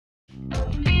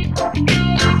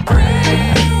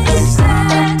Praise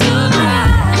Adonai,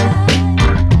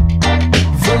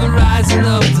 from the rising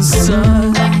of the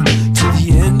sun to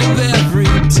the end of every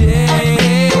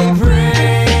day.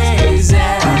 Praise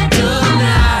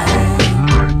Adonai,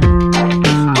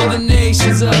 all the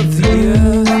nations of the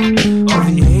earth, all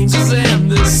the angels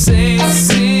and the saints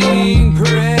sing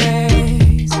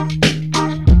praise.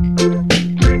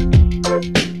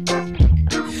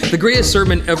 The greatest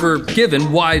sermon ever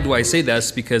given. Why do I say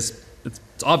this? Because it's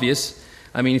obvious.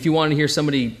 I mean, if you want to hear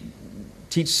somebody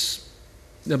teach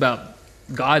about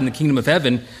God and the kingdom of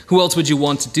heaven, who else would you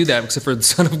want to do that except for the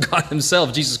Son of God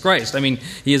himself, Jesus Christ? I mean,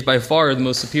 he is by far the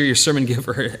most superior sermon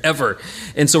giver ever.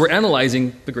 And so we're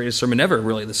analyzing the greatest sermon ever,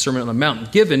 really, the Sermon on the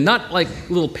Mount, given not like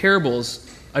little parables.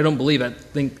 I don't believe that. I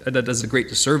think that does a great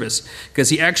disservice, because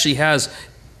he actually has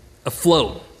a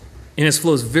flow. And his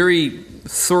flow is very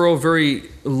thorough, very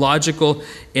logical.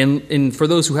 And for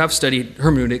those who have studied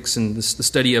hermeneutics and the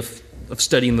study of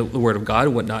studying the Word of God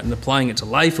and whatnot and applying it to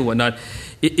life and whatnot,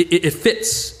 it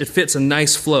fits. It fits a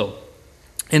nice flow.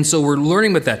 And so we're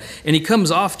learning with that. And he comes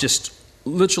off just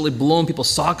literally blowing people's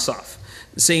socks off,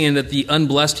 saying that the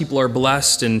unblessed people are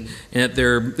blessed and that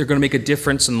they're going to make a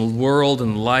difference in the world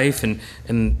and life. And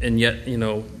yet,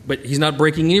 but he's not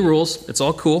breaking any rules. It's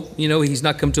all cool. He's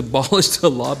not come to abolish the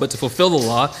law, but to fulfill the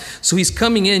law. So he's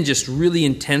coming in just really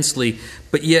intensely.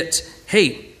 But yet,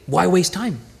 hey, why waste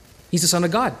time? He's the Son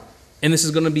of God. And this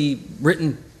is going to be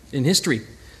written in history.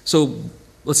 So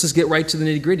let's just get right to the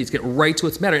nitty-gritty. Let's get right to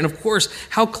what's matter. And of course,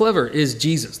 how clever is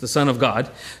Jesus, the Son of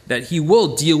God, that he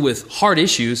will deal with hard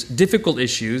issues, difficult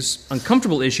issues,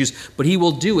 uncomfortable issues, but he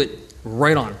will do it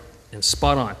right on and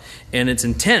spot on. And it's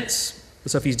intense, the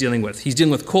stuff he's dealing with. He's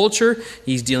dealing with culture.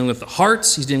 He's dealing with the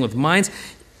hearts. He's dealing with minds.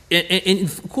 And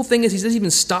the cool thing is he doesn't even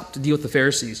stop to deal with the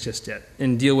Pharisees just yet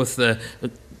and deal with the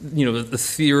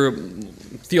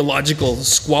theological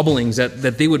squabblings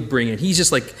that they would bring in. He's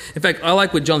just like, in fact, I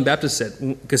like what John the Baptist said,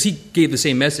 because he gave the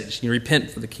same message,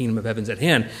 repent for the kingdom of heaven's at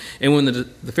hand. And when the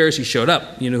Pharisees showed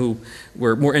up, who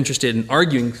were more interested in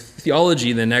arguing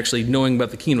theology than actually knowing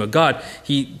about the kingdom of God,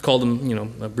 he called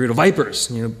them, a brood of vipers,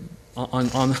 get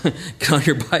on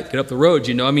your bike, get up the road,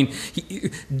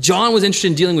 John was interested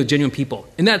in dealing with genuine people.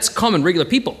 And that's common, regular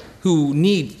people who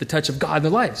need the touch of God in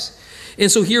their lives. And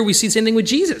so here we see the same thing with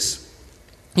Jesus.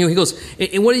 He goes,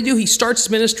 and what did he do? He starts his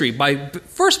ministry by,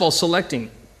 first of all, selecting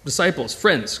disciples,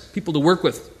 friends, people to work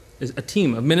with, a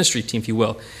team, a ministry team, if you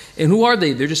will. And who are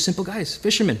they? They're just simple guys,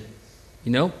 fishermen,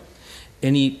 And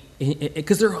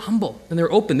because they're humble and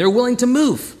they're open. They're willing to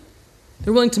move.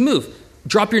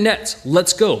 Drop your nets.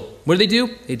 Let's go. What do?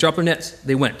 They drop their nets.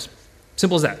 They went.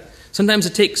 Simple as that. Sometimes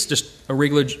it takes just a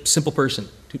regular, simple person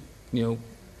to,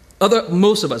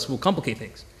 most of us will complicate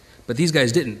things. But these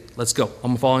guys didn't. Let's go.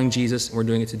 I'm following Jesus, and we're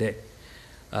doing it today.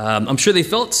 I'm sure they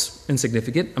felt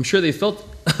insignificant. I'm sure they felt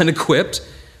unequipped,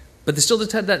 but they still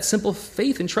just had that simple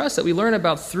faith and trust that we learn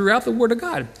about throughout the Word of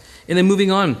God. And then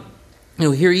moving on,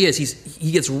 here he is.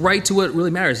 He gets right to what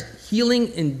really matters: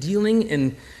 healing and dealing,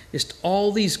 and just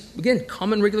all these, again,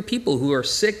 common regular people who are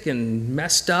sick and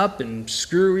messed up and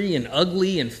screwy and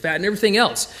ugly and fat and everything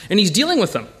else. And he's dealing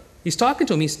with them. He's talking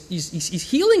to them. He's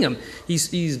healing them.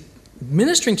 He's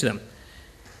ministering to them.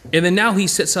 And then now he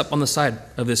sits up on the side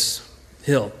of this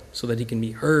hill so that he can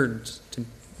be heard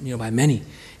by many.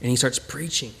 And he starts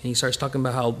preaching, and he starts talking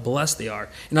about how blessed they are.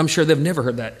 And I'm sure they've never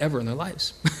heard that ever in their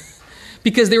lives.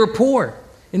 Because they were poor,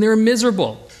 and they were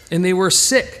miserable, and they were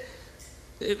sick.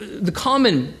 The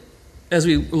common, as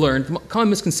we learned, the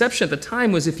common misconception at the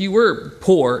time was if you were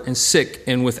poor and sick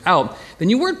and without,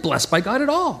 then you weren't blessed by God at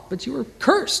all, but you were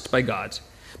cursed by God.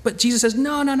 But Jesus says,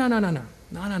 no. No.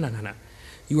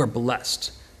 You are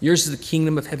blessed. Yours is the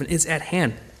kingdom of heaven. It's at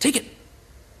hand. Take it.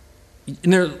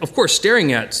 And they're, of course,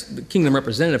 staring at the kingdom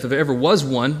representative. If there ever was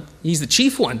one, he's the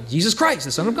chief one, Jesus Christ,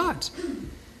 the Son of God.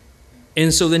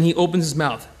 And so then he opens his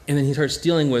mouth, and then he starts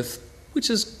dealing with, which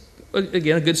is,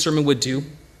 again, a good sermon would do,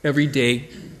 everyday,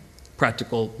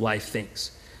 practical life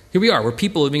things. Here we are. We're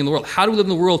people living in the world. How do we live in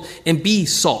the world and be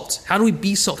salt? How do we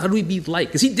be salt? How do we be light?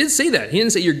 Because he did say that. He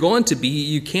didn't say you're going to be,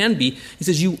 you can be. He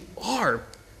says you are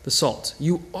the salt.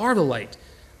 You are the light.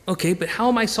 Okay, but how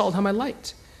am I salt? How am I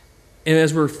light? And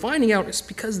as we're finding out, it's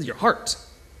because of your heart.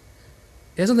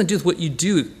 It has nothing to do with what you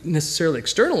do necessarily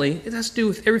externally. It has to do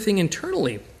with everything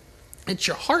internally. It's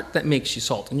your heart that makes you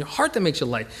salt and your heart that makes you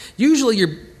light. Usually your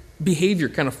behavior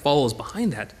kind of follows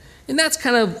behind that. And that's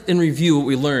kind of in review what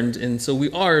we learned. And so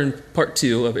we are in part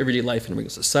 2 of Everyday Life in a Regular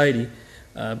Society.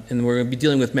 And we're going to be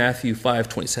dealing with Matthew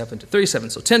 5:27 to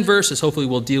 37. So 10 verses, hopefully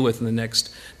we'll deal with in the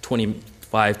next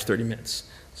 25 to 30 minutes.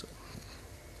 So,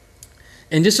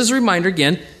 And just as a reminder,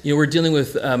 again, we're dealing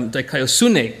with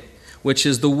dikaiosune, which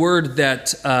is the word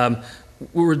that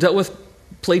we were dealt with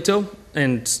Plato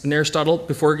and Aristotle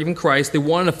before even Christ. They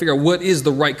wanted to figure out what is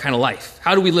the right kind of life.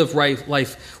 How do we live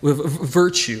life with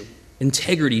virtue,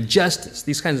 integrity, justice,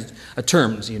 these kinds of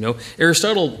terms,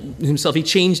 Aristotle himself, he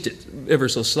changed it ever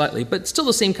so slightly, but still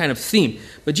the same kind of theme.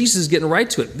 But Jesus is getting right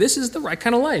to it. This is the right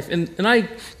kind of life. And I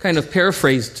kind of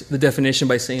paraphrased the definition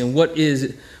by saying what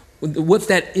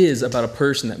that is about a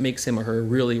person that makes him or her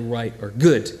really right or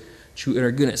good, true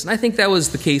inner goodness. And I think that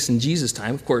was the case in Jesus'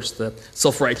 time. Of course, the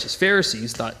self-righteous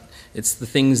Pharisees thought it's the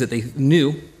things that they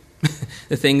knew,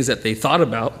 the things that they thought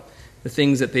about, the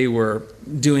things that they were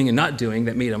doing and not doing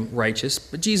that made them righteous.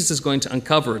 But Jesus is going to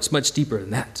uncover it's much deeper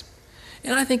than that.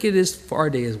 And I think it is for our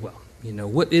day as well.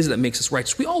 What is it that makes us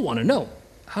righteous? We all want to know.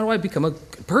 How do I become a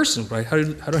good person, right? How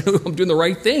do I know I'm doing the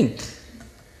right thing?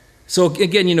 So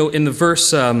again, in the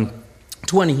verse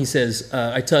 20, he says,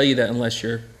 I tell you that unless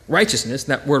your righteousness,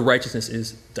 that word righteousness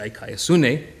is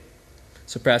dikaiosune,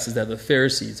 surpasses that of the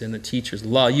Pharisees and the teachers of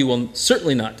the law, you will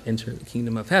certainly not enter the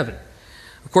kingdom of heaven.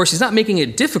 Of course, he's not making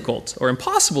it difficult or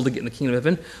impossible to get in the kingdom of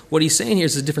heaven. What he's saying here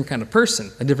is a different kind of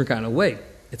person, a different kind of way.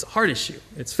 It's a heart issue.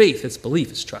 It's faith, it's belief,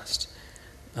 it's trust.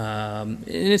 And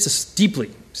it's a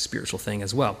deeply spiritual thing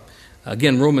as well.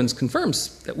 Again, Romans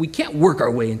confirms that we can't work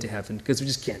our way into heaven because we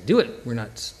just can't do it. We're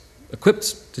not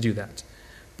equipped to do that.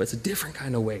 But it's a different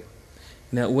kind of way.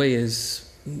 And that way is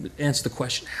answer the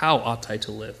question, how ought I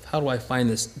to live? How do I find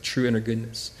this true inner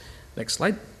goodness? Next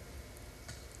slide.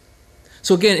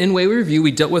 So again, in Way Review,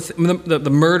 we dealt with the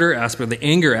murder aspect, the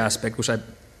anger aspect, which I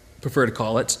prefer to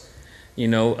call it,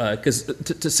 because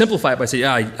to simplify it by saying,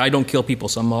 I don't kill people,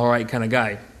 so I'm all right kind of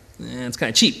guy. It's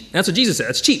kind of cheap. That's what Jesus said.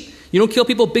 It's cheap. You don't kill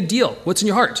people, big deal. What's in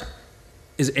your heart?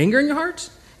 Is it anger in your heart?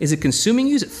 Is it consuming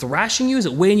you? Is it thrashing you? Is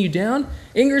it weighing you down?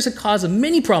 Anger is a cause of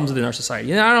many problems within our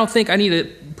society. I don't think I need to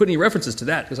put any references to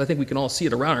that because I think we can all see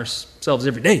it around ourselves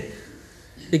every day.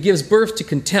 It gives birth to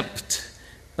contempt.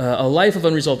 A life of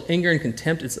unresolved anger and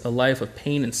contempt is a life of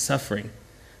pain and suffering.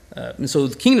 And so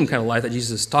the kingdom kind of life that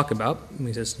Jesus talked about, when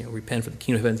he says, repent for the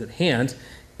kingdom of heaven is at hand,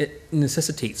 it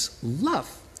necessitates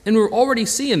love. And we're already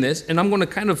seeing this, and I'm going to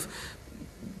kind of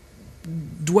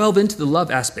delve into the love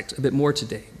aspect a bit more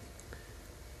today.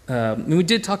 And we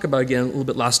did talk about, again, a little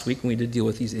bit last week when we did deal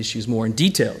with these issues more in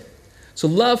detail. So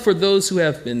love for those who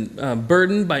have been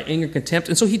burdened by anger and contempt.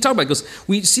 And so he talked about it, goes,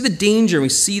 we see the danger, and we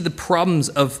see the problems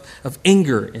of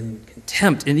anger and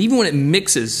contempt. And even when it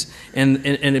mixes and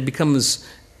it becomes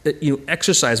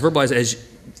exercised, verbalized as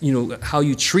how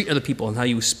you treat other people and how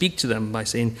you speak to them by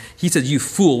saying, he said, you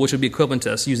fool, which would be equivalent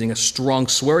to us using a strong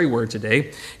sweary word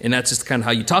today. And that's just kind of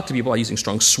how you talk to people by using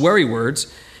strong sweary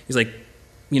words. He's like,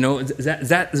 is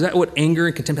that what anger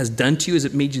and contempt has done to you? Has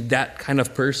it made you that kind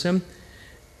of person?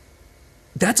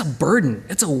 That's a burden.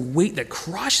 That's a weight that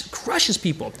crushes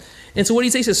people. And so what he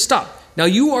says is, stop. Now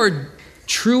you are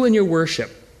true in your worship.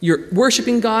 You're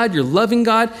worshiping God, you're loving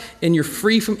God, and you're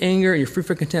free from anger, and you're free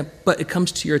from contempt. But it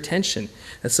comes to your attention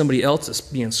that somebody else is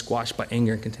being squashed by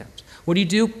anger and contempt. What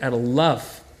do? Out of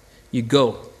love, you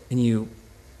go and you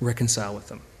reconcile with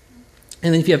them.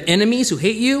 And then if you have enemies who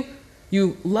hate you,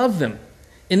 you love them.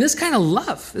 And this kind of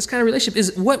love, this kind of relationship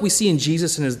is what we see in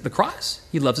Jesus and the cross.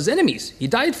 He loves his enemies. He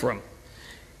died for them.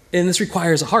 And this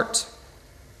requires a heart.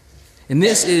 And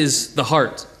this is the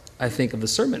heart, I think, of the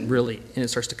sermon, really. And it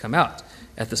starts to come out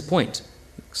at this point.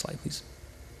 Next slide, please.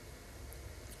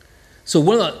 So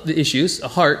one of the issues, the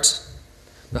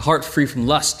heart free from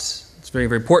lust. It's very,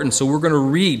 very important. So we're going to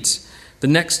read the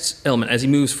next element as he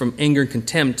moves from anger and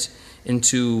contempt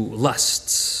into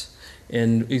lusts.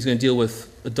 And he's going to deal with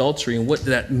adultery and what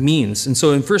that means. And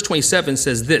so in verse 27 it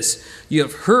says this, you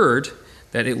have heard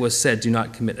that it was said, do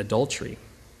not commit adultery.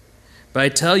 But I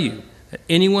tell you that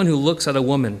anyone who looks at a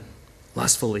woman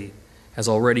lustfully has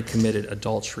already committed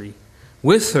adultery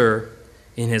with her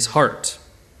in his heart.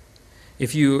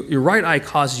 If your right eye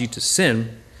causes you to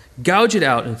sin, gouge it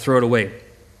out and throw it away.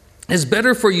 It's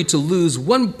better for you to lose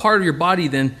one part of your body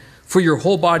than for your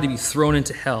whole body to be thrown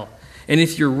into hell. And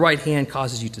if your right hand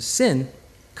causes you to sin,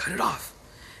 cut it off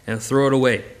and throw it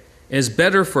away. It is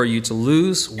better for you to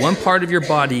lose one part of your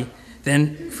body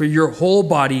than for your whole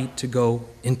body to go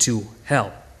into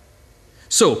hell.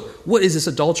 So, what is this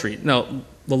adultery? Now,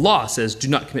 the law says do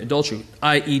not commit adultery,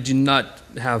 i.e. do not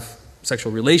have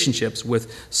sexual relationships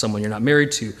with someone you're not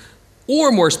married to.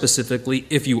 Or more specifically,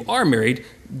 if you are married,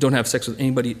 don't have sex with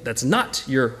anybody that's not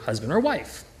your husband or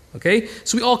wife. Okay?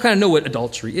 So we all kind of know what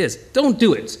adultery is. Don't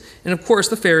do it. And of course,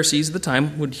 the Pharisees at the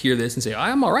time would hear this and say,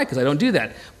 I'm all right because I don't do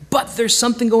that. But there's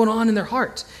something going on in their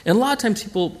heart. And a lot of times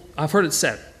people, I've heard it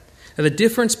said, that the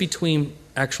difference between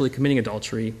actually committing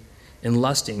adultery and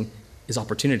lusting is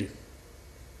opportunity.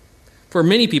 For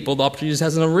many people, the opportunity just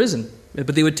hasn't arisen,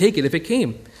 but they would take it if it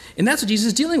came. And that's what Jesus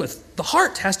is dealing with. The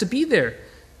heart has to be there.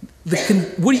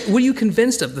 What are you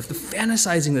convinced of? The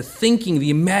fantasizing, the thinking, the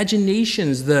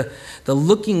imaginations, the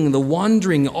looking, the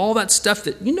wandering, all that stuff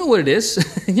that, you know what it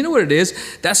is. You know what it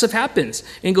is. That stuff happens.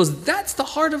 And he goes, that's the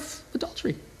heart of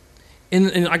adultery.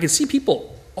 And I can see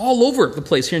people all over the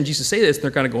place hearing Jesus say this, and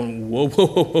they're kind of going, whoa, whoa,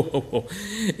 whoa, whoa, whoa, whoa.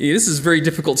 Yeah, this is very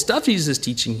difficult stuff Jesus is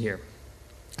teaching here.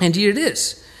 Indeed it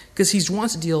is, because he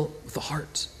wants to deal with the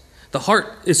heart. The heart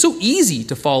is so easy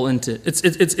to fall into.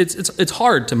 It's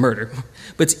hard to murder,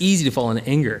 but it's easy to fall into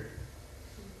anger.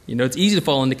 It's easy to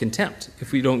fall into contempt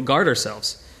if we don't guard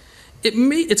ourselves.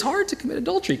 It's hard to commit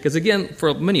adultery because, again,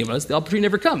 for many of us, the opportunity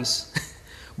never comes.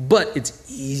 But it's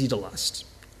easy to lust.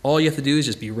 All you have to do is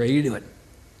just be ready to do it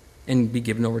and be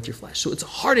given over to your flesh. So it's a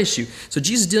hard issue. So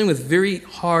Jesus is dealing with very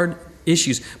hard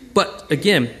issues. But,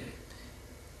 again,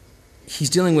 he's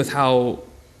dealing with how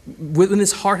when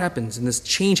this heart happens and this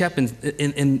change happens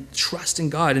and trust in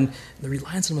God and the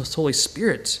reliance on the Most Holy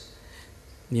Spirit,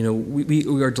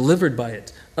 we are delivered by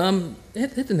it.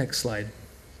 Hit the next slide.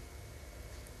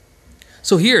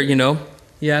 So here,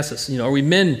 he asks us, are we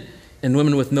men and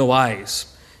women with no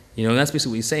eyes? And that's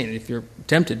basically what he's saying. If you're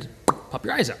tempted, pop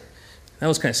your eyes out. That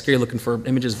was kind of scary looking for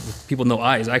images with people with no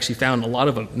eyes. I actually found a lot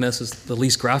of them, and this is the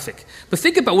least graphic. But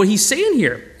think about what he's saying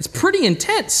here. It's pretty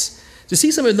intense. To see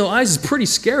someone with no eyes is pretty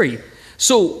scary.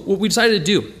 So what we decided to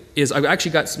do is I've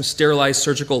actually got some sterilized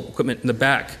surgical equipment in the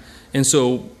back. And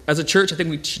so as a church, I think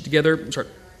we should together start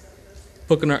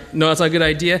hooking our... No, that's not a good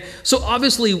idea. So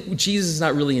obviously, Jesus is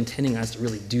not really intending us to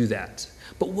really do that.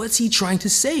 But what's he trying to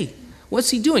say? What's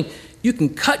he doing? You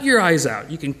can cut your eyes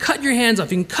out. You can cut your hands off.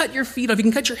 You can cut your feet off. You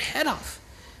can cut your head off.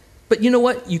 But you know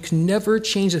what? You can never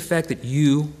change the fact that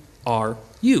you are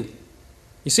you.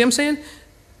 You see what I'm saying?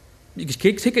 You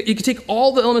can take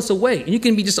all the elements away, and you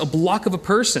can be just a block of a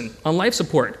person on life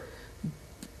support,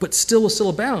 but still will still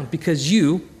abound because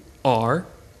you are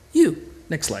you.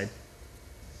 Next slide.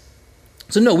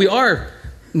 So no, we are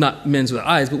not men with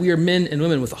eyes, but we are men and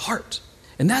women with a heart,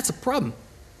 and that's a problem.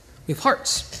 We have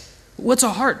hearts. What's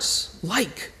our hearts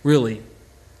like, really?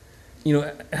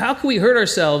 How can we hurt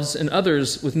ourselves and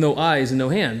others with no eyes and no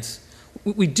hands?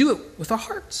 We do it with our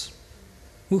hearts.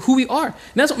 Who we are. And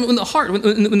that's when the heart,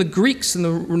 when the Greeks and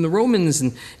the Romans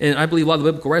and I believe a lot of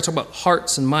the biblical writers talk about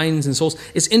hearts and minds and souls,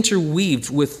 it's interweaved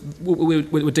with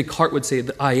what Descartes would say,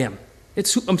 that I am.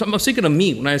 I'm speaking of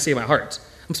me when I say my heart.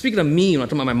 I'm speaking of me when I'm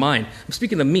talking about my mind. I'm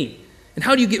speaking of me. And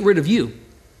how do you get rid of you?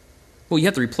 Well, you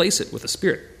have to replace it with the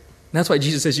Spirit. And that's why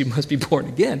Jesus says you must be born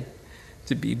again.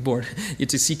 To be born,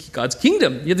 to seek God's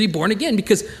kingdom. You have to be born again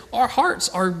because our hearts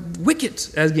are wicked,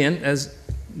 as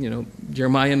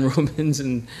Jeremiah and Romans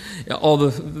and all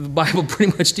the Bible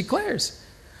pretty much declares.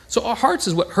 So our hearts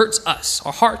is what hurts us.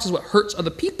 Our hearts is what hurts other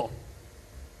people.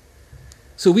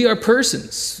 So we are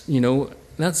persons,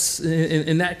 that's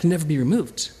and that can never be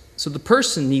removed. So the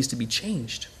person needs to be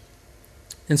changed.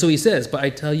 And so he says, but I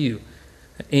tell you,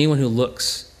 that anyone who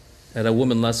looks at a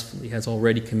woman lustfully has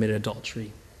already committed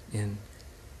adultery in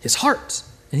his heart.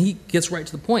 And he gets right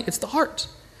to the point. It's the heart.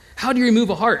 How do you remove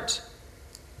a heart?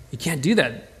 You can't do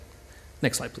that.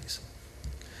 Next slide, please.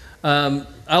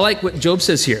 I like what Job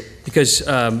says here because,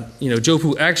 Job,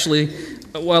 who actually,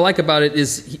 what I like about it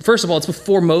is, first of all, it's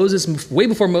before Moses, way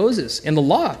before Moses, and the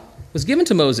law was given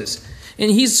to Moses.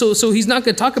 And he's not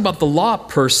going to talk about the law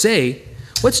per se.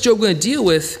 What's Job going to deal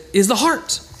with is the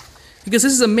heart. Because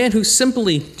this is a man who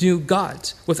simply knew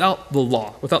God without the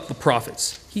law, without the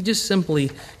prophets. He just simply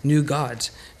knew God,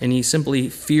 and he simply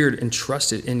feared and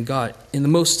trusted in God in the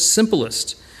most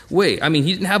simplest way. I mean,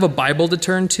 he didn't have a Bible to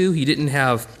turn to. He didn't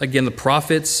have, again, the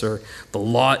prophets or the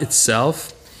law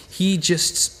itself. He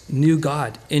just knew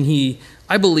God, and he,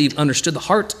 I believe, understood the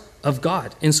heart of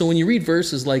God. And so when you read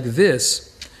verses like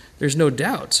this, there's no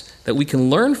doubt that we can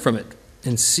learn from it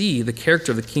and see the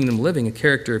character of the kingdom living, a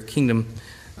character of kingdom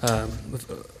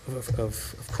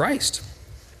of Christ,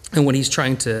 and what he's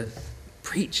trying to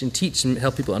preach and teach and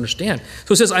help people understand.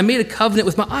 So it says, I made a covenant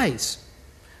with my eyes,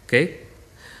 okay?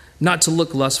 Not to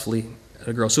look lustfully at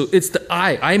a girl. So it's the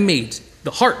I made,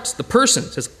 the heart, the person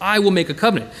says, I will make a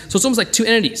covenant. So it's almost like two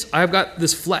entities. I've got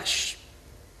this flesh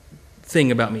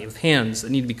thing about me with hands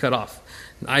that need to be cut off,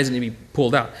 and eyes that need to be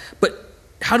pulled out. But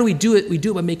how do we do it? We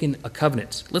do it by making a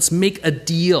covenant. Let's make a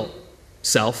deal,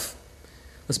 self.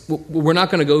 We're not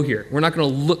going to go here. We're not going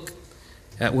to look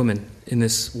at women in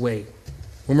this way.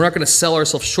 We're not going to sell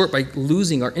ourselves short by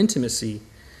losing our intimacy,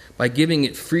 by giving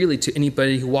it freely to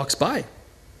anybody who walks by.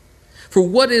 For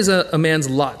what is a man's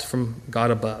lot from God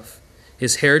above?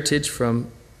 his heritage from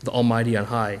the Almighty on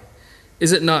high?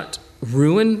 Is it not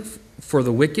ruin for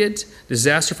the wicked,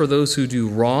 disaster for those who do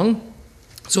wrong?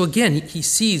 So again, he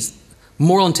sees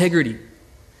moral integrity,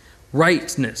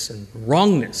 rightness, and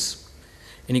wrongness.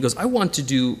 And he goes, I want to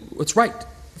do what's right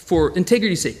for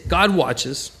integrity's sake. God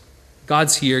watches.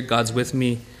 God's here. God's with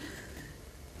me.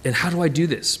 And how do I do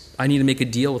this? I need to make a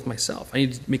deal with myself. I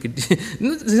need to make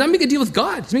he's not making a deal with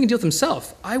God. He's making a deal with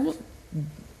himself. I will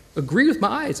agree with my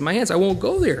eyes and my hands. I won't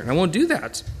go there. I won't do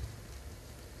that.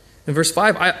 In verse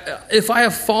 5, if I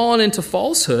have fallen into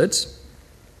falsehoods,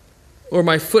 or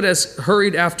my foot has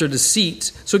hurried after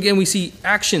deceit. So again, we see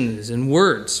actions and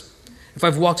words. If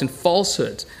I've walked in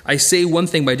falsehood, I say one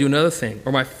thing but I do another thing.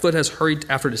 Or my foot has hurried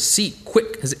after deceit.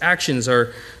 Quick, his actions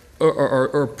are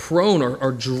prone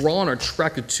or drawn or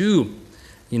attracted to,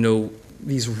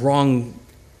 these wrong.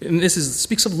 And this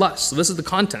speaks of lust. So this is the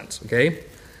content, okay?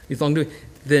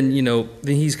 Then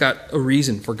he's got a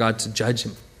reason for God to judge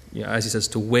him. As he says,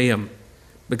 to weigh him.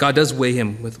 But God does weigh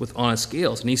him with honest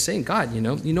scales. And he's saying, God,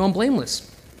 I'm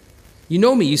blameless. You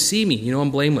know me, you see me,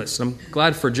 I'm blameless. And I'm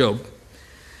glad for Job.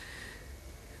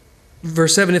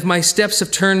 Verse 7, if my steps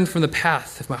have turned from the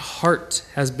path, if my heart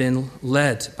has been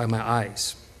led by my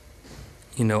eyes.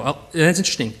 And that's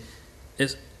interesting.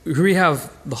 Here we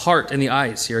have the heart and the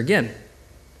eyes here again.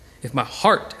 If my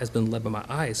heart has been led by my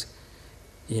eyes,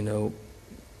 and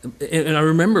I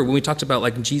remember when we talked about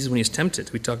like Jesus when he was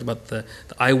tempted, we talked about the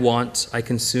I want, I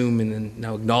consume, and then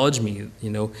now acknowledge me,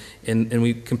 and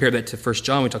we compared that to 1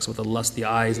 John, we talks about the lust of the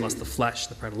eyes, lust of the flesh,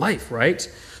 the pride of life, right?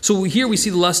 So here we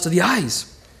see the lust of the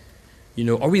eyes.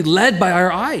 Are we led by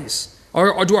our eyes?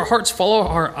 Or do our hearts follow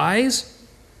our eyes?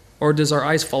 Or does our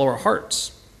eyes follow our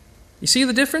hearts? You see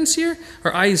the difference here?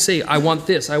 Our eyes say, I want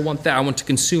this, I want that, I want to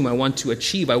consume, I want to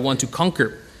achieve, I want to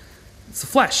conquer. It's the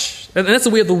flesh. And that's the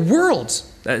way of the world,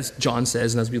 as John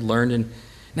says, and as we learned. And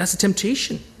that's the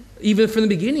temptation. Even from the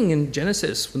beginning in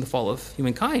Genesis, from the fall of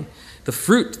humankind. The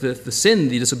fruit, the sin,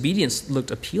 the disobedience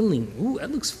looked appealing. Ooh,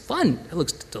 that looks fun. That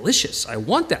looks delicious. I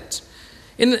want that.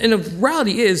 And the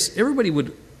reality is, everybody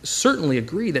would certainly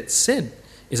agree that sin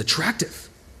is attractive.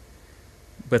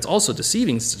 But it's also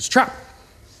deceiving. It's a trap.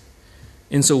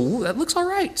 And so, that looks all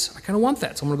right. I kind of want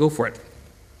that, so I'm going to go for it.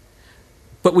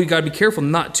 But we got to be careful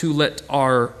not to let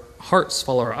our hearts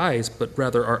follow our eyes, but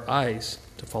rather our eyes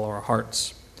to follow our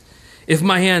hearts. If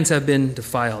my hands have been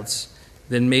defiled,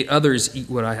 then may others eat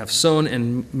what I have sown,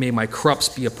 and may my crops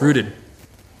be uprooted.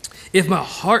 If my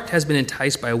heart has been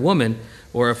enticed by a woman,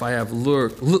 or if I have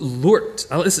lurked.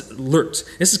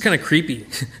 This is kind of creepy.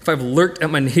 If I've lurked at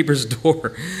my neighbor's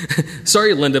door.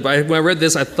 Sorry, Linda, but when I read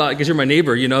this, I thought, because you're my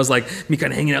neighbor, I was like, me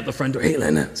kind of hanging out the front door. Hey,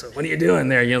 Linda, so what are you doing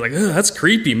there? Like, oh, that's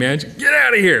creepy, man. Get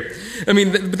out of here. I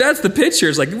mean, but that's the picture.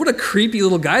 It's like, what a creepy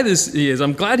little guy this is.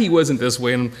 I'm glad he wasn't this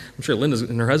way. And I'm sure Linda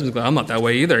and her husband's glad I'm not that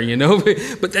way either,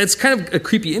 But that's kind of a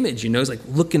creepy image, It's like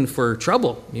looking for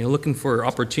trouble, looking for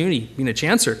opportunity, being a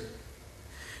chancer.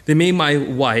 Then may my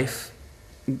wife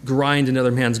grind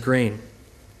another man's grain.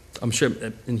 I'm sure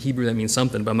in Hebrew that means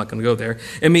something, but I'm not going to go there.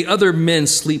 And may other men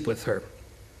sleep with her.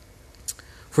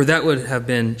 For that would have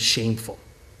been shameful.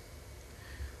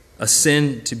 A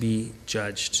sin to be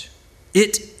judged.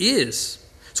 It is.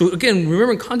 So again,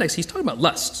 remember in context, he's talking about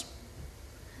lust.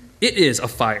 It is a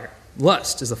fire.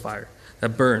 Lust is a fire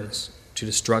that burns to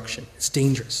destruction. It's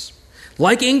dangerous.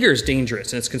 Like anger is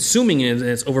dangerous, and it's consuming, and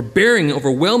it's overbearing, and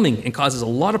overwhelming, and causes a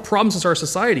lot of problems in our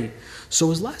society. So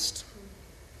is lust.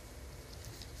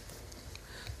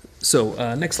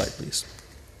 So, next slide, please.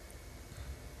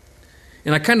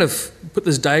 And I kind of put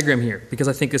this diagram here because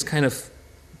I think this kind of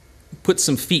puts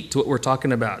some feet to what we're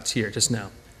talking about here just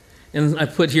now. And I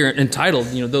put here entitled,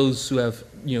 those who have,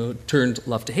 turned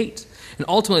love to hate. And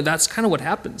ultimately, that's kind of what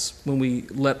happens when we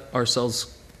let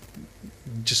ourselves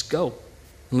just go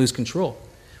and lose control.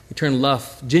 We turn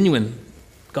love, genuine,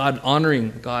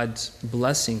 God-honoring, God's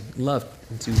blessing, love,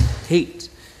 into hate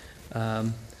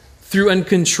through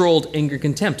uncontrolled anger and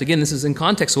contempt. Again, this is in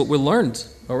context of what we learned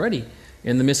already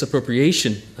in the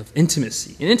misappropriation of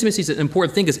intimacy. And intimacy is an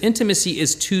important thing because intimacy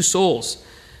is two souls.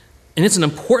 And it's an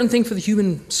important thing for the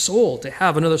human soul to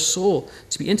have another soul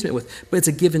to be intimate with. But it's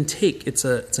a give and take. It's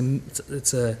a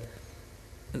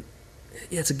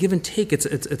give and take.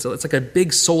 It's like a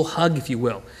big soul hug, if you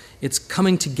will. It's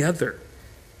coming together.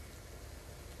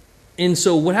 And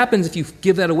so what happens if you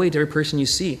give that away to every person you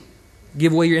see?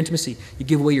 Give away your intimacy. You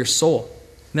give away your soul.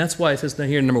 And that's why it says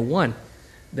here in number 1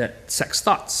 that sex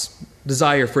thoughts,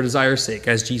 desire for desire's sake,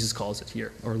 as Jesus calls it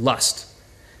here, or lust,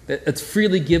 that it's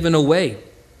freely given away.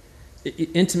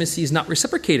 Intimacy is not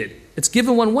reciprocated. It's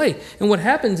given one way. And what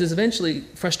happens is eventually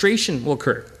frustration will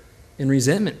occur and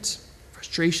resentment.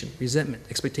 frustration, resentment,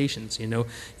 expectations. You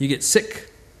get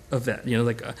sick of that.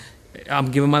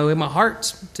 I'm giving away my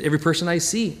heart to every person I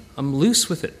see. I'm loose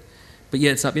with it. But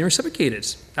yet it's not being reciprocated.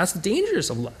 That's the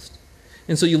dangers of lust.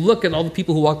 And so you look at all the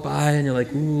people who walk by and you're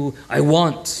like, ooh, I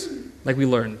want, like we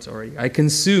learned already. I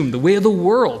consume the way of the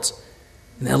world.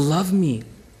 And they'll love me.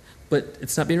 But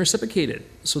it's not being reciprocated.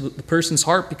 So the person's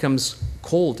heart becomes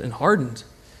cold and hardened.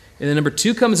 And then number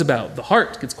 2 comes about. The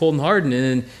heart gets cold and hardened. And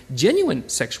then genuine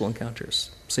sexual encounters.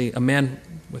 Say a man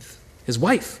with his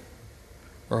wife.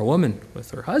 Or a woman with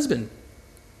her husband.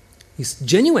 These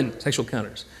genuine sexual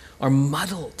encounters are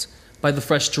muddled by the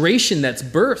frustration that's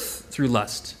birthed through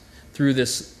lust. Through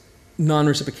this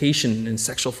non-reciprocation and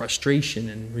sexual frustration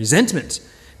and resentment.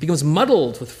 It becomes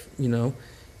muddled with, and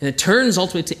it turns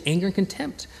ultimately to anger and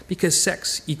contempt. Because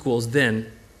sex equals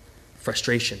then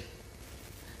frustration.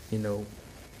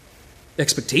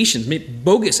 Expectations,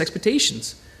 bogus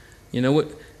expectations,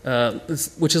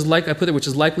 which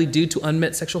is likely due to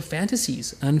unmet sexual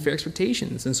fantasies, unfair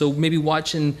expectations. And so maybe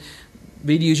watching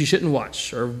videos you shouldn't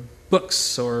watch, or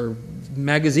books, or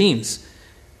magazines,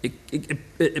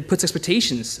 it puts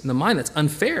expectations in the mind that's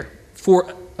unfair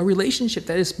for a relationship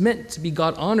that is meant to be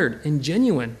God-honored and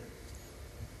genuine.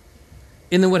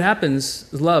 And then what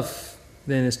happens is love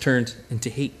then is turned into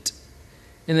hate.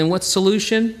 And then what's the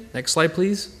solution? Next slide,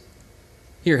 please.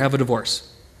 Here, have a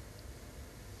divorce.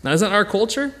 Now, isn't that our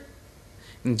culture?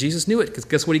 And Jesus knew it, because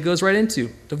guess what he goes right into?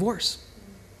 Divorce.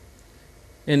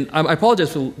 And I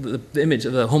apologize for the image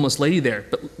of the homeless lady there,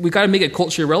 but we've got to make it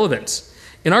culturally relevant.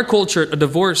 In our culture, a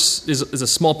divorce is a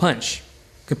small punch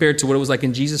compared to what it was like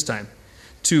in Jesus' time.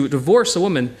 To divorce a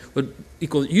woman would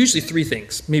equal usually 3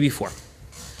 things, maybe 4.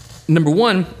 Number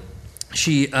 1,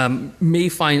 she may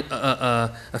find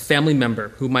a family member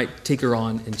who might take her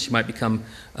on, and she might become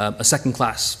a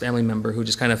second-class family member who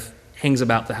just kind of hangs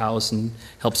about the house and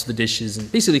helps with the dishes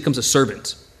and basically becomes a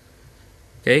servant.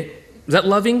 Okay? Is that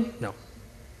loving? No.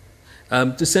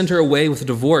 To send her away with a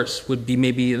divorce would be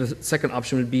maybe, the second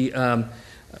option would be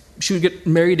she would get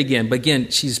married again, but again,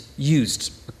 she's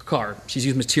used a car, she's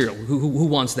used material. Who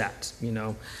wants that?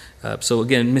 So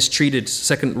again, mistreated,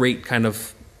 second-rate kind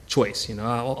of choice.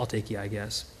 I'll take you, I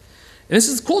guess. And this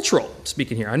is cultural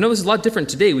speaking here. I know this is a lot different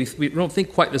today. We don't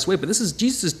think quite this way, but this is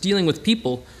Jesus is dealing with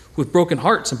people with broken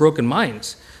hearts and broken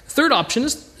minds. The third option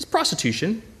is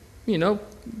prostitution.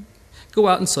 Go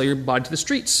out and sell your body to the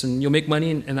streets, and you'll make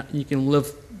money, and you can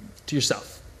live to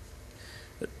yourself.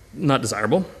 Not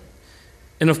desirable.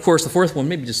 And of course, the fourth one,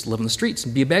 maybe just live on the streets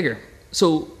and be a beggar.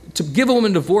 So to give a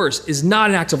woman a divorce is not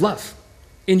an act of love.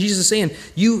 And Jesus is saying,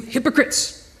 you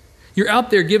hypocrites, you're out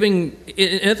there giving,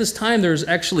 and at this time there's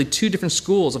actually 2 different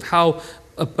schools of how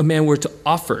a man were to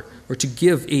offer or to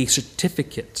give a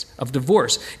certificate of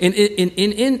divorce. And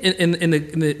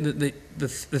the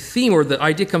theme or the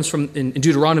idea comes from in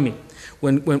Deuteronomy,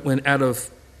 when out of,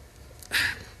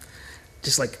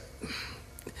 just like,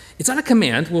 it's not a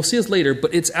command, we'll see this later,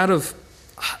 but it's out of,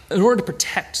 in order to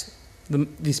protect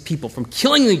these people from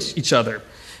killing each other,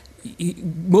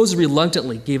 Moses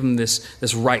reluctantly gave them this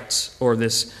right or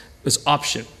this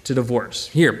option to divorce.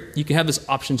 Here, you can have this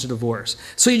option to divorce,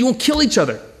 so you won't kill each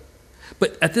other.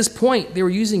 But at this point, they were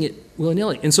using it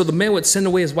willy-nilly. And so the man would send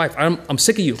away his wife. I'm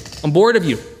sick of you. I'm bored of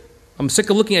you. I'm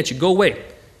sick of looking at you. Go away.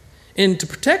 And to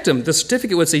protect him, the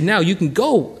certificate would say, now you can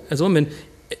go as a woman,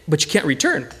 but you can't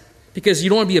return. Because you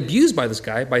don't want to be abused by this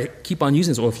guy by keep on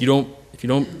using this. Well, if you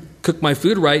don't cook my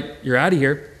food right, you're out of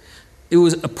here. It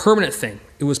was a permanent thing.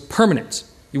 It was permanent.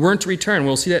 You weren't to return.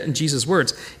 We'll see that in Jesus'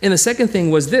 words. And the second thing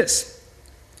was this.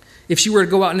 If she were to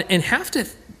go out and have to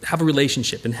have a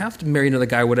relationship and have to marry another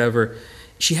guy, whatever,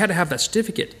 she had to have that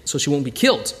certificate so she won't be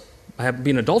killed by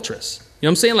being an adulteress. You know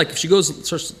what I'm saying? Like if she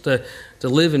starts to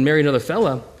live and marry another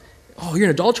fella, oh, you're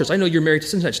an adulteress. I know you're married to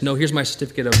such and such. No, here's my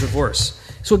certificate of divorce.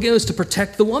 So again, it's to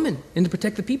protect the woman and to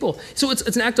protect the people. So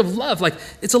it's an act of love. Like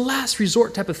it's a last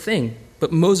resort type of thing.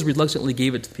 But Moses reluctantly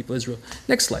gave it to the people of Israel.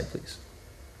 Next slide, please.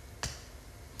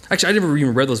 Actually, I never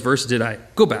even read those verses, did I?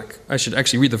 Go back. I should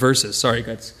actually read the verses. Sorry,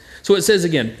 guys. So it says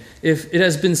again, if it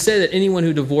has been said that anyone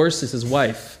who divorces his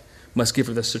wife must give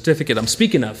her the certificate I'm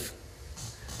speaking of.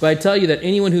 But I tell you that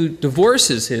anyone who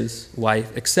divorces his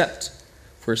wife, except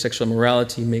for sexual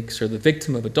immorality, makes her the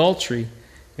victim of adultery,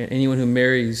 and anyone who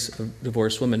marries a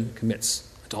divorced woman commits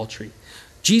adultery.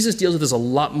 Jesus deals with this a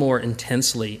lot more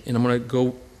intensely, and I'm going to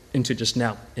go into it just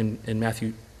now in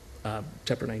Matthew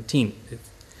chapter 19.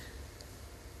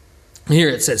 Here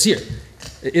it says,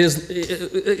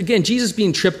 again, Jesus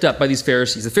being tripped up by these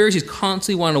Pharisees. The Pharisees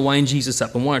constantly want to wind Jesus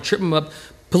up and want to trip him up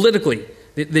politically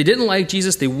They didn't like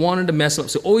Jesus. They wanted to mess him up.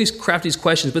 So always craft these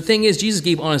questions. But the thing is, Jesus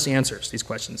gave honest answers to these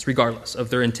questions, regardless of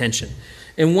their intention.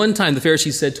 And one time the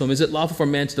Pharisees said to him, is it lawful for a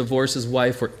man to divorce his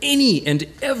wife for any and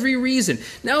every reason?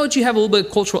 Now that you have a little bit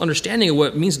of cultural understanding of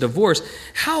what it means to divorce,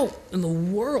 how in the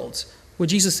world would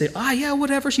Jesus say, yeah,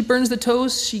 whatever, she burns the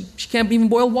toast, she can't even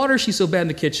boil water, she's so bad in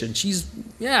the kitchen. She's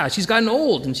gotten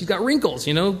old and she's got wrinkles,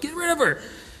 get rid of her.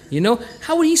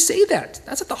 How would he say that?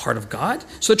 That's at the heart of God.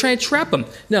 So they're trying to trap him.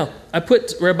 Now, I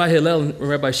put Rabbi Hillel and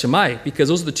Rabbi Shammai because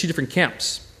those are the two different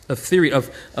camps of theory of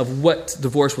what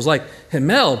divorce was like.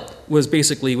 Hillel was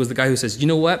the guy who says, you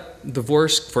know what?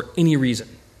 Divorce for any reason.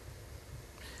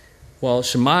 While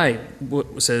Shammai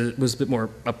was a bit more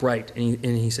upright, and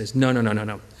he says,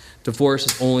 no. Divorce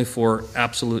is only for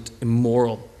absolute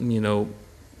immoral,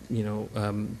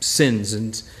 sins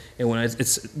and when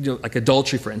it's like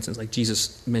adultery, for instance, like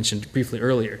Jesus mentioned briefly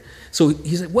earlier. So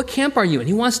he's like, what camp are you in?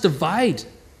 He wants to divide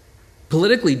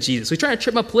politically Jesus. So he's trying to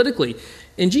trip him up politically.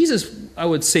 And Jesus, I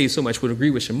would say so much, would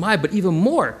agree with Shammai, but even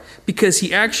more, because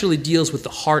he actually deals with the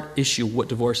heart issue of what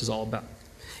divorce is all about.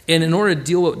 And in order to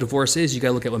deal with what divorce is, you got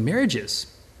to look at what marriage is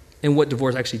and what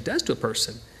divorce actually does to a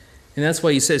person. And that's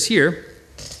why he says here,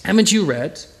 haven't you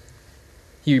read?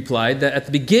 He replied that at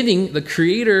the beginning, the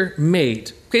Creator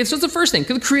made. Okay, so it's the first thing,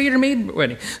 because the Creator made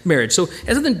marriage. So it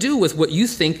has nothing to do with what you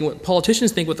think and what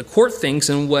politicians think, what the court thinks,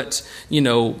 and what,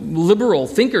 liberal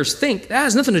thinkers think. That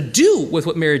has nothing to do with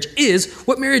what marriage is.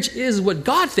 What marriage is what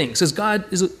God thinks, because God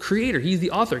is a creator. He's the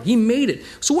author. He made it.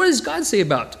 So what does God say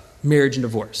about marriage and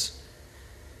divorce?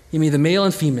 He made the male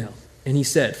and female. And he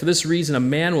said, for this reason, a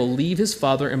man will leave his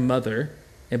father and mother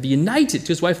and be united to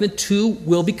his wife, and the two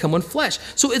will become one flesh.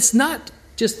 So it's not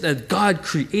just that God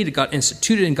created, God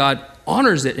instituted, and God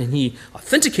honors it, and he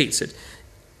authenticates it,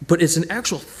 but it's an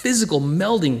actual physical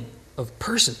melding of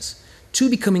persons, two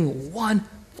becoming one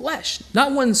flesh.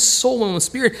 Not one soul and one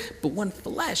spirit, but one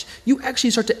flesh. You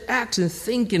actually start to act and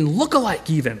think and look alike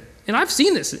even. And I've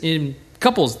seen this in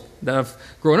couples that I've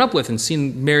grown up with and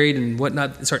seen married and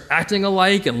whatnot, start acting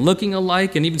alike and looking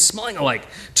alike and even smelling alike.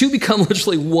 Two become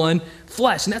literally one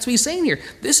flesh. And that's what he's saying here.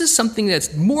 This is something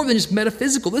that's more than just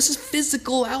metaphysical. This is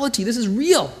physicality. This is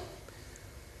real.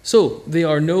 So they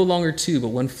are no longer two, but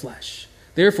one flesh.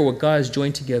 Therefore, what God has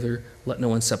joined together, let no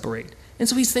one separate. And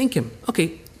so he's thinking,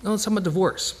 okay, now let's talk about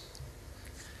divorce.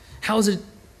 How is it?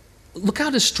 Look how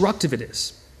destructive it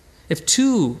is. If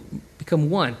two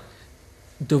become one,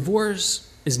 divorce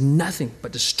is nothing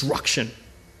but destruction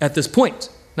at this point.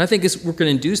 And I think we're going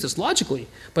to induce this logically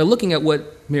by looking at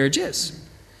what marriage is.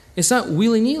 It's not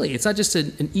willy-nilly. It's not just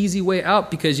an easy way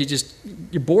out because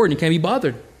you're bored and you can't be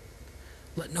bothered.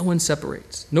 Let no one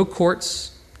separate. No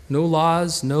courts, no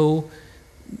laws, no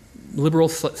liberal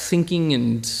thinking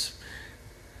and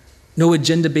no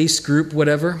agenda-based group,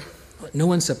 whatever. Let no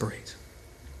one separate.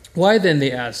 Why then,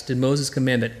 they asked, did Moses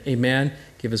command that a man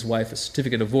give his wife a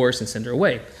certificate of divorce and send her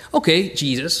away? Okay,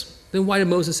 Jesus, then why did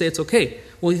Moses say it's okay?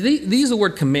 Well, they use the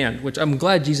word command, which I'm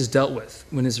glad Jesus dealt with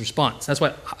in his response. That's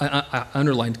why I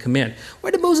underlined command.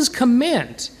 Why did Moses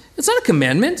command? It's not a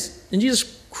commandment. And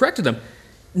Jesus corrected them.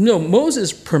 No,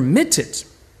 Moses permitted.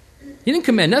 He didn't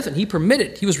command nothing. He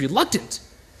permitted. He was reluctant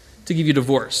to give you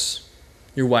divorce,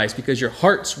 your wives, because your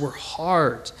hearts were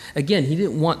hard. Again, he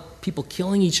didn't want people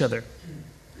killing each other.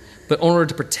 But in order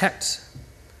to protect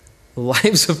the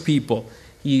lives of people,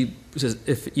 he says,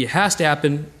 if it has to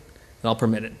happen, then I'll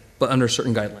permit it, but under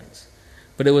certain guidelines.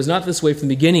 But it was not this way from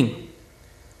the beginning.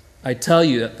 I tell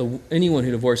you that anyone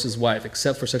who divorces his wife,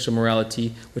 except for sexual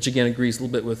morality, which again agrees a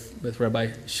little bit with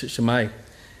Rabbi Shammai,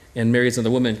 and marries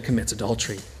another woman, commits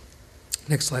adultery.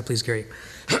 Next slide, please, Gary.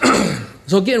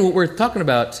 So again, what we're talking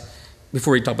about,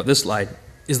 before we talk about this slide,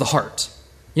 is the heart.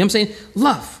 You know what I'm saying?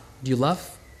 Love. Do you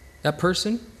love that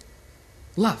person?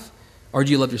 Love. Or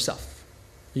do you love yourself?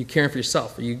 Are you caring for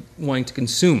yourself? Are you wanting to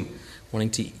consume? Wanting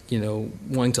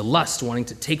to lust, wanting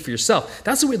to take for yourself?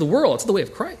 That's the way of the world. It's the way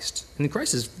of Christ. And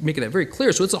Christ is making that very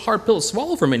clear. So it's a hard pill to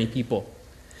swallow for many people.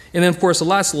 And then, of course, the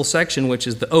last little section, which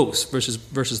is the oaths,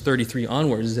 verses 33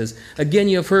 onwards, it says, again,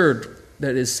 you have heard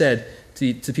that it is said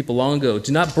to people long ago,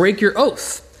 do not break your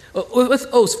oath. With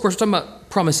oaths, of course, we're talking about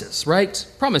promises, right?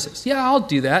 Promises. Yeah, I'll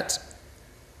do that.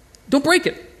 Don't break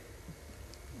it.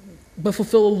 But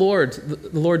fulfill the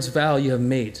Lord's vow you have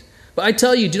made. But I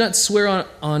tell you, do not swear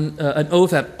on an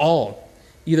oath at all,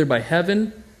 either by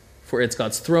heaven, for it's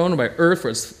God's throne, or by earth, for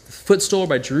it's the footstool, or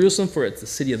by Jerusalem, for it's the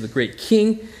city of the great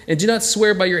king. And do not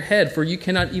swear by your head, for you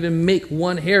cannot even make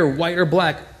one hair white or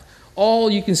black. All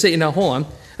you can say, now hold on.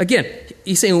 Again,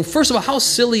 he's saying, well, first of all, how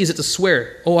silly is it to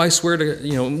swear? Oh, I swear to,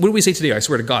 what do we say today? I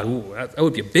swear to God. Ooh, that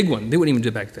would be a big one. They wouldn't even do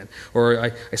it back then. Or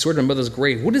I swear to my mother's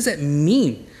grave. What does that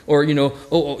mean? Or,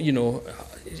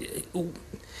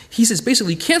 he says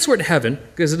basically you can't swear to heaven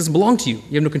because it doesn't belong to you.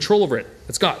 You have no control over it.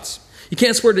 It's God's. You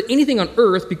can't swear to anything on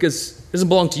earth because it doesn't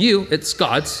belong to you. It's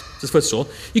God's. It's his footstool.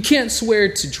 You can't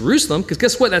swear to Jerusalem because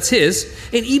guess what? That's his.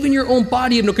 And even your own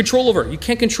body you have no control over. You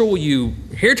can't control when your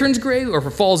hair turns gray or if it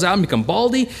falls out and become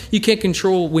baldy. You can't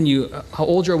control how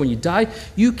old you are when you die.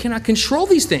 You cannot control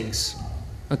these things.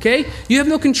 Okay? You have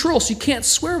no control, so you can't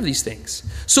swear over these things.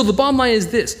 So the bottom line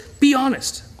is this. Be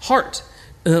honest. Heart.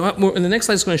 And the next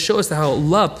slide is going to show us how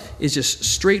love is just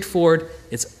straightforward.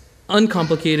 It's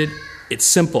uncomplicated. It's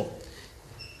simple.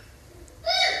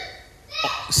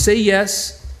 Say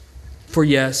yes for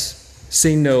yes.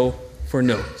 Say no for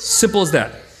no. Simple as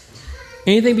that.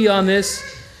 Anything beyond this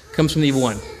comes from the evil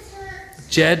one.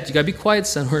 Jed, you got to be quiet,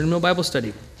 son. We're in no Bible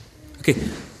study. Okay,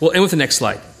 we'll end with the next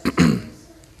slide. And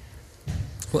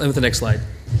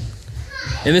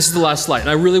this is the last slide. And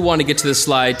I really want to get to this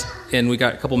slide, and we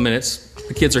got a couple minutes.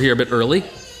 The kids are here a bit early.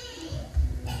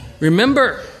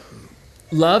 Remember,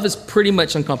 love is pretty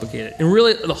much uncomplicated. And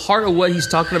really, the heart of what he's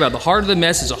talking about, the heart of the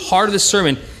message, the heart of the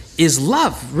sermon is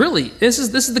love, really. This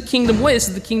is the kingdom way. This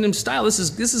is the kingdom style. This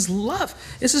is love.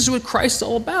 This is what Christ's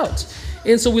all about.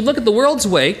 And so we look at the world's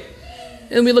way,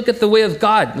 and we look at the way of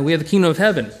God, the way of the kingdom of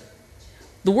heaven.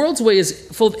 The world's way is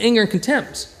full of anger and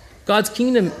contempt. God's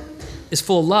kingdom is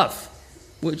full of love,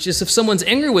 which is if someone's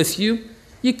angry with you,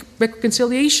 you make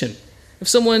reconciliation. If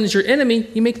someone is your enemy,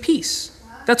 you make peace.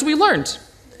 That's what we learned.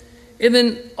 And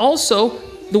then also,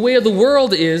 the way of the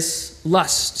world is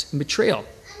lust and betrayal.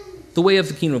 The way of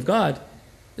the kingdom of God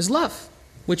is love,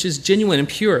 which is genuine and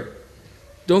pure.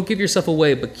 Don't give yourself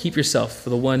away, but keep yourself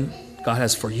for the one God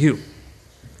has for you.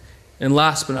 And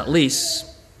last but not least,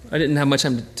 I didn't have much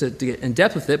time to get in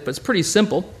depth with it, but it's pretty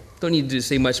simple. Don't need to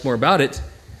say much more about it.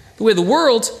 The way of the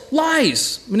world,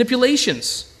 lies,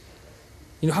 manipulations.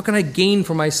 How can I gain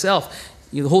for myself?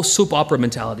 The whole soap opera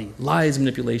mentality, lies,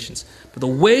 manipulations. But the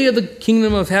way of the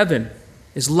kingdom of heaven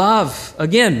is love.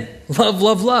 Again, love,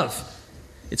 love, love.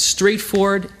 It's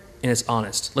straightforward and it's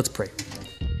honest. Let's pray.